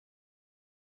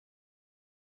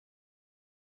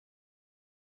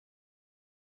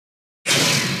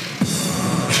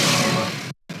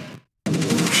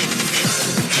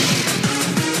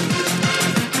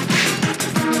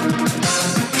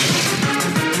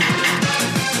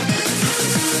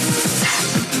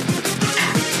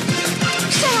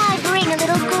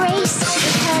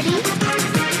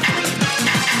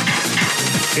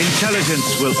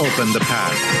Intelligence will open the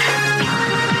path.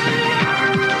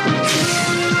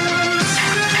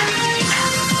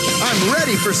 I'm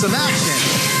ready for some action.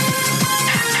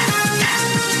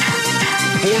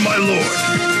 For my lord.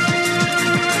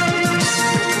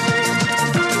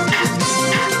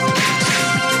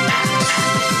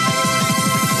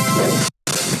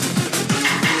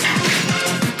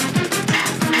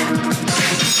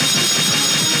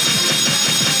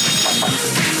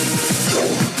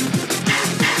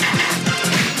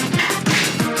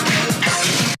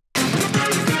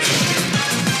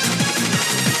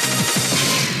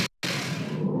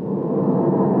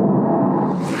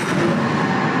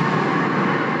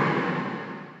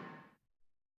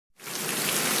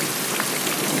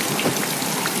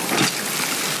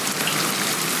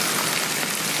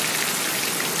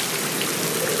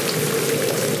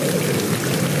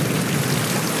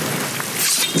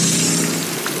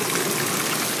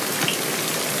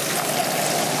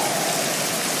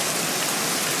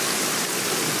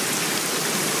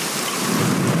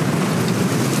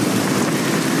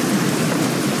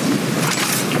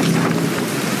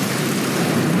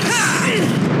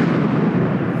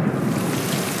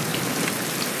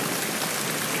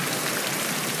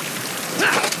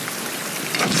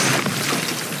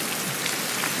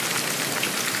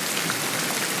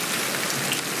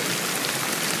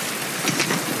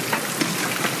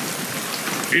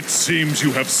 It seems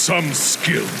you have some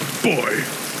skill, boy.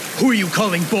 Who are you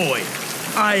calling boy?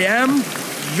 I am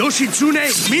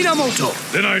Yoshitsune Minamoto.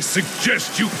 Then I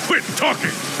suggest you quit talking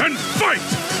and fight!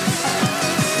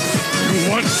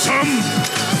 You want some?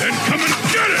 Then come and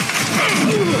get it!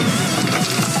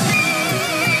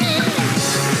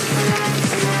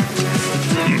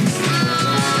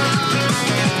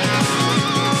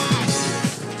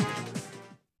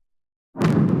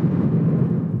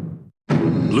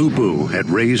 Lu Bu had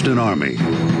raised an army.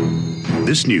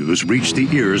 This news reached the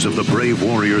ears of the brave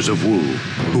warriors of Wu,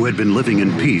 who had been living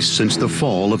in peace since the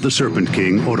fall of the Serpent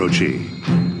King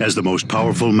Orochi. As the most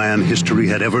powerful man history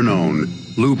had ever known,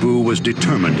 Lu Bu was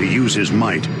determined to use his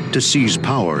might to seize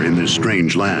power in this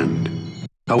strange land.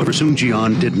 However, Sun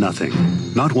Jian did nothing,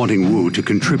 not wanting Wu to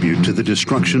contribute to the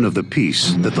destruction of the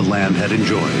peace that the land had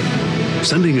enjoyed.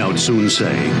 Sending out Sun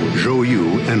Ce, Zhou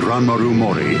Yu, and Ranmaru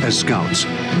Mori as scouts,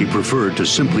 he preferred to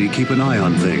simply keep an eye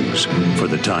on things for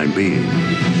the time being.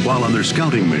 While on their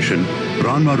scouting mission,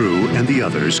 Ranmaru and the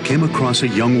others came across a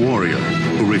young warrior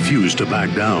who refused to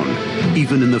back down,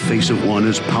 even in the face of one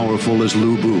as powerful as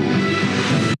Lu Bu.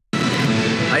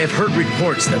 I have heard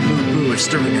reports that Lu Bu is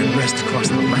stirring unrest across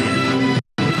the land.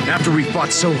 After we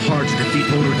fought so hard to defeat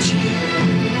Orochi,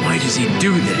 why does he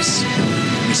do this?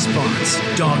 Response,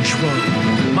 Dong Shuo,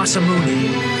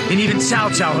 Masamune, and even Cao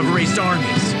Cao have raised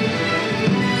armies.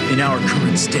 In our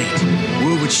current state,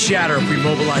 Wu would shatter if we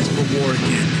mobilize for war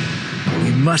again.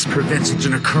 We must prevent such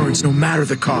an occurrence no matter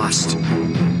the cost.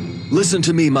 Listen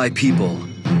to me, my people.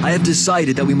 I have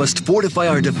decided that we must fortify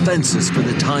our defenses for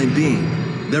the time being.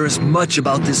 There is much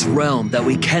about this realm that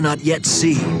we cannot yet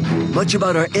see, much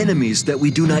about our enemies that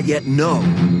we do not yet know.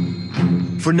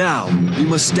 For now, we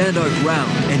must stand our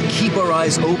ground and keep our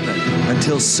eyes open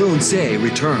until Sun Ce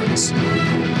returns.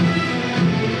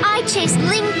 I chased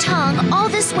Ling Tong all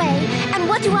this way, and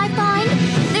what do I find?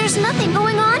 There's nothing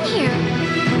going on here.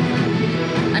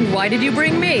 And why did you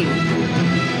bring me?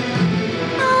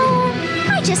 Oh,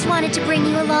 I just wanted to bring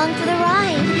you along for the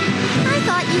ride. I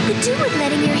thought you could do with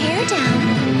letting your hair down.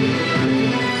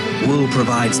 Wu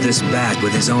provides this bat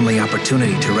with his only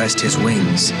opportunity to rest his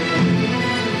wings.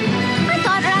 I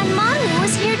thought Ranmaru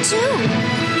was here too.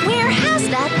 Where has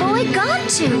that boy gone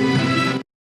to?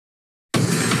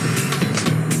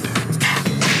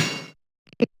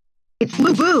 It's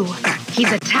Lu Bu.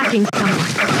 He's attacking someone.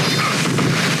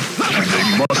 They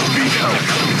must be helped.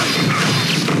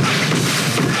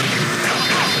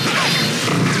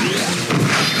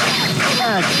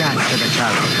 Add that to the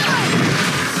challenge.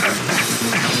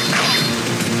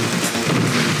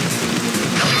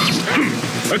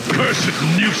 Accursed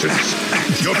nuisance!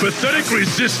 Your pathetic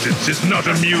resistance is not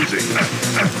amusing.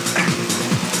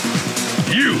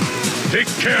 You, take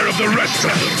care of the rest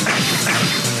of them.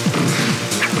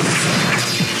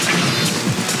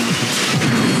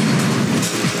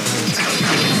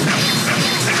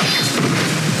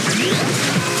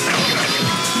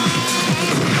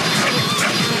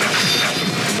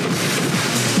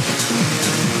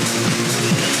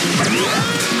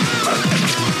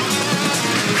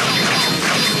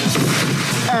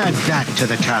 Add that to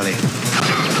the tally.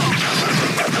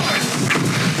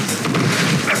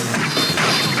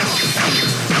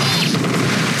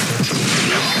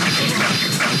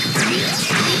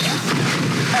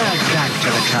 Add that to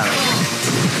the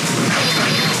tally.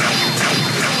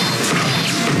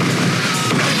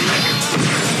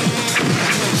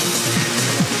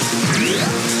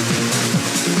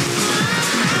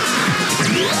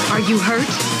 You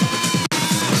hurt?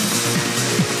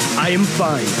 I am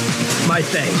fine. My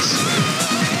thanks.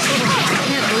 I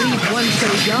can't believe one so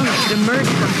young could emerge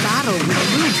from battle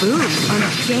with Ru Xu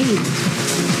unscathed.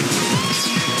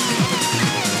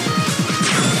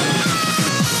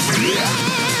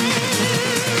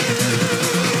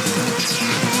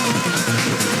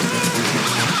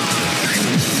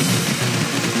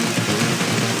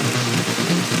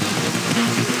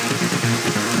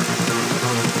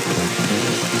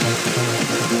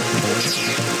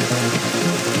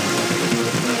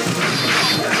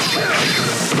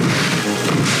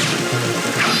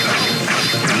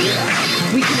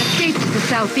 We can escape to the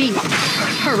southeast.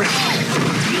 Hurry.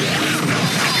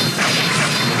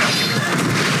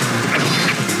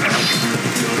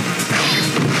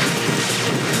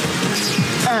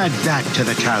 Add that to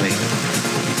the tally.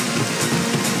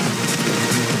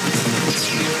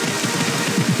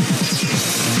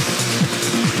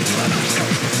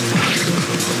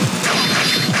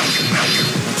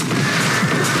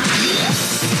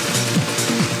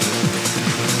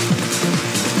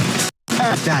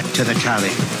 Add that to the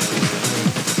tally.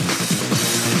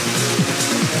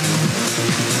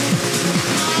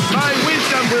 My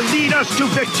wisdom will lead us to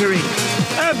victory.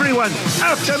 Everyone,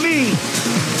 after me!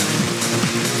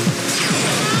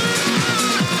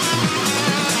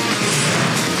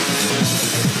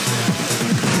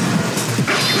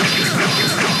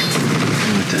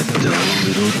 What a dull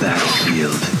little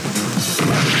battlefield.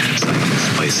 Perhaps I can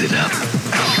spice it up.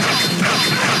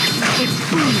 It's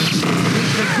foolish. We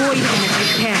should avoid him if we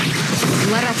can.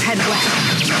 Let us head west.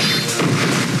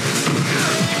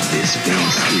 This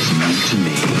face is new to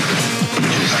me.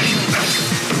 Interesting.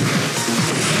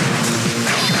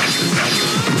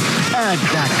 Add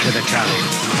that to the tally.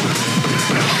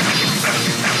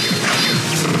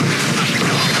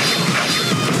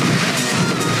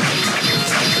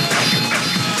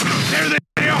 There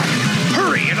they are!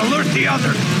 Hurry and alert the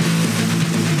others!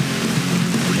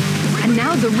 And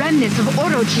now the remnants of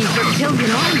Orochi's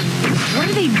reptilian army. What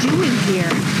are they doing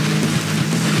here?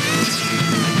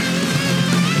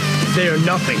 They are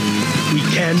nothing. We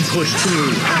can push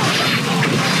through.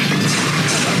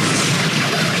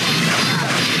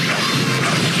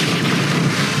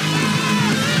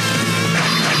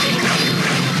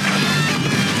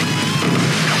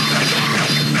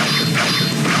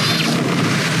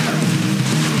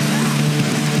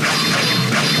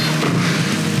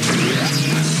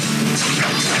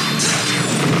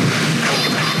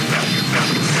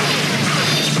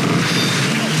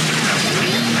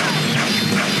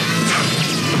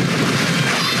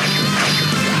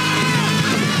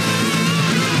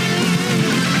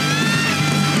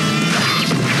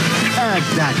 Add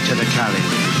that to the tally.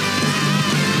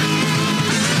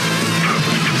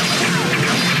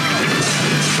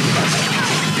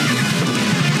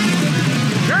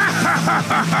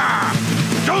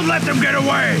 Don't let them get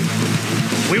away!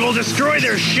 We will destroy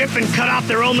their ship and cut off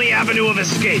their only avenue of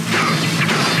escape.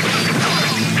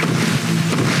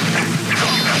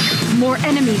 More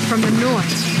enemies from the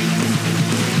north.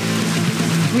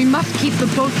 We must keep the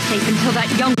boat safe until that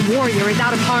young warrior is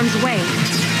out of harm's way.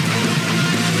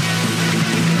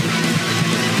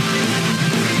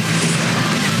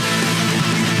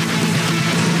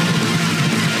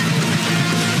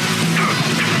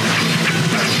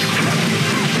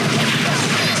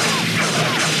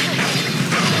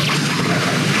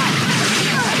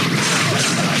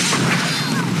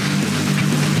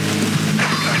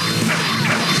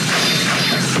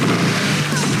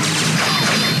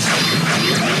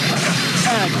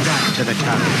 Add that to the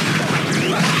tally.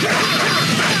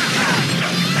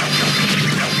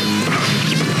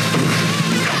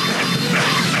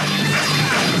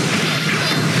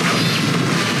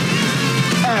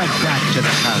 Add that to the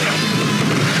tally.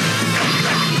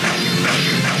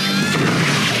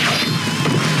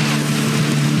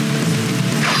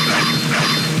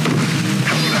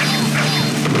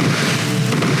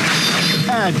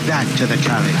 Add that to the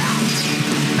tally.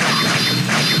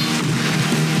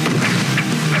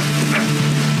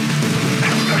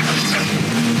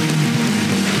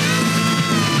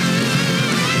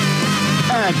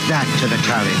 Add that to the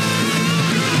tally.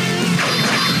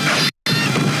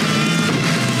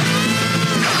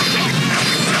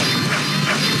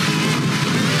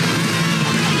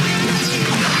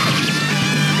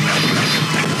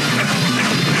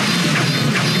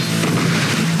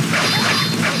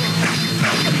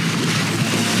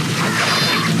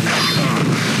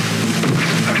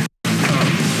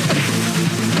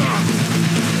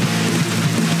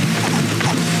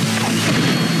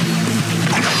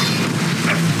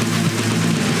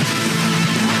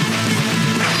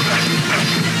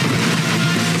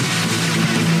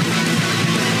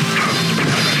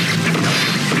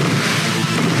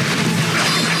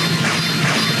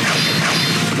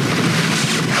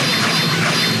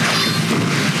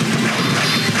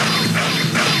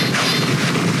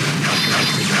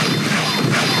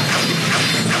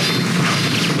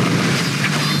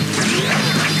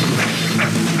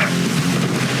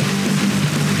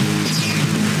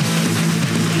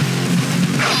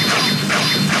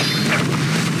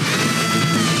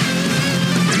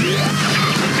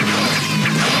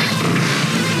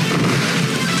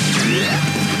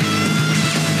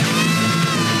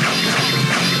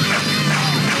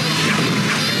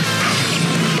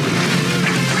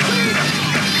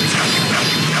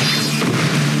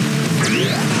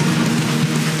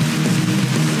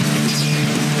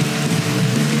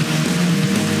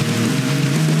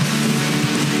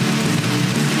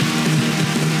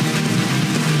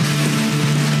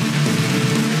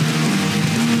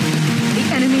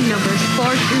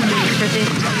 this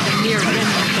to be the mere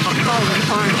remnants of a fallen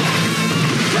army.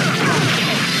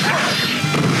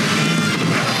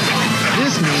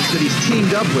 This means that he's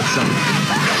teamed up with someone.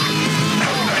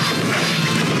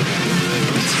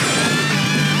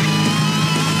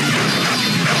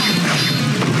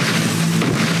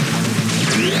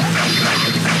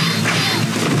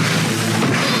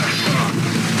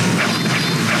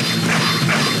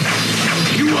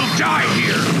 You will die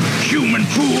here, human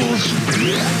fools!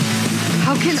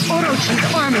 How can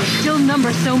Orochi's army still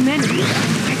number so many?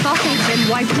 I thought they'd been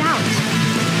wiped out.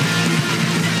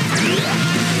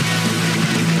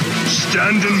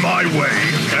 Stand in my way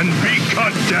and be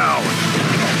cut down!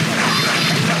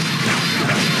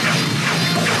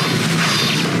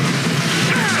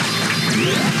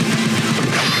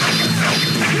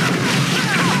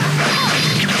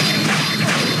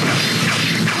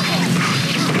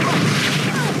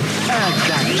 Add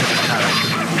that to the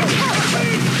palette.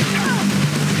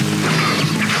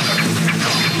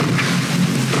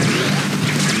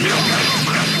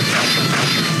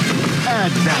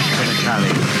 Add that to the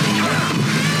tally.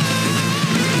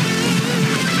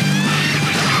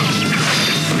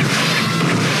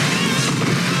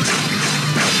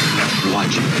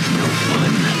 Watching is no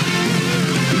fun.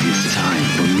 It is time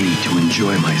for me to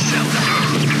enjoy myself.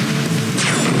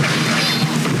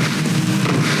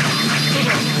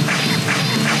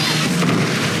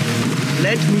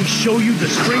 Let me show you the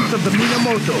strength of the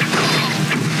Minamoto.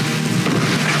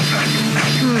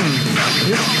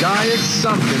 This guy is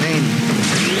something, ain't he?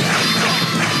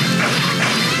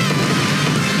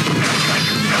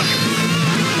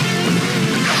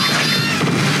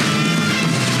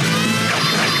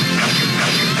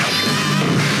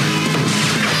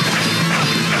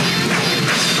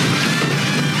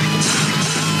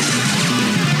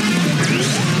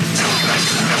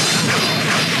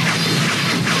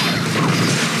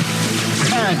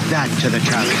 Add that to the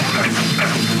tally.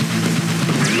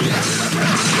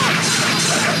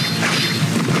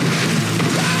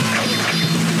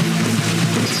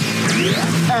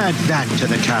 Add that to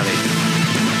the tally.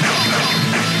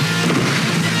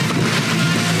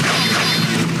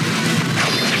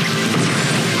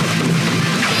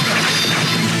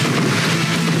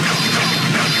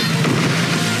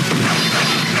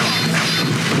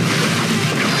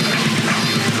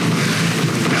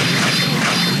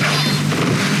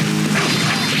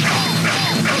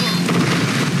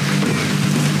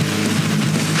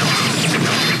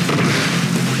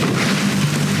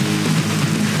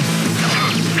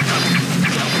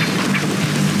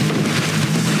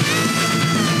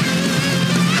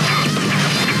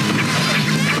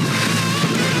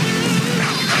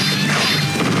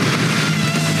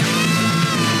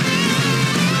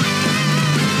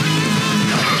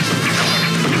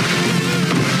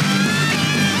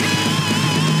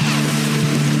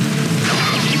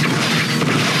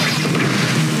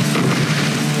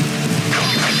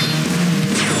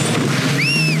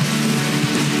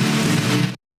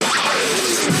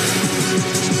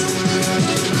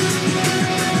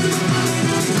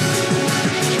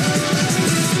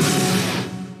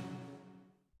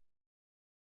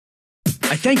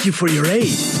 I thank you for your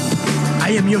aid. I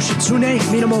am Yoshitsune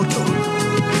Minamoto.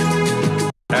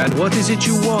 And what is it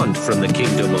you want from the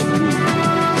kingdom of Wu?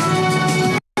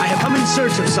 I have come in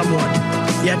search of someone,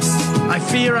 yet I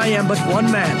fear I am but one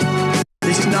man.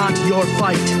 This is not your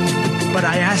fight, but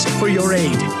I ask for your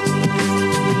aid.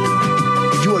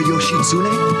 You are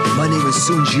Yoshitsune? My name is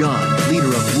Sun Jian,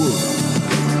 leader of Wu.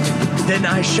 Then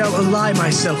I shall ally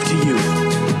myself to you.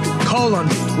 Call on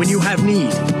me when you have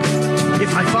need.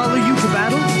 If I follow you to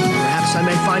battle, perhaps I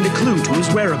may find a clue to his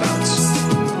whereabouts.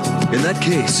 In that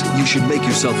case, you should make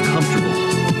yourself comfortable.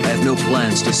 I have no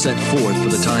plans to set forth for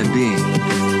the time being.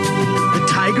 The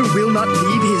tiger will not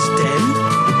leave his den?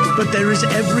 But there is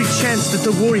every chance that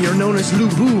the warrior known as Lu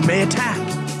Bu may attack.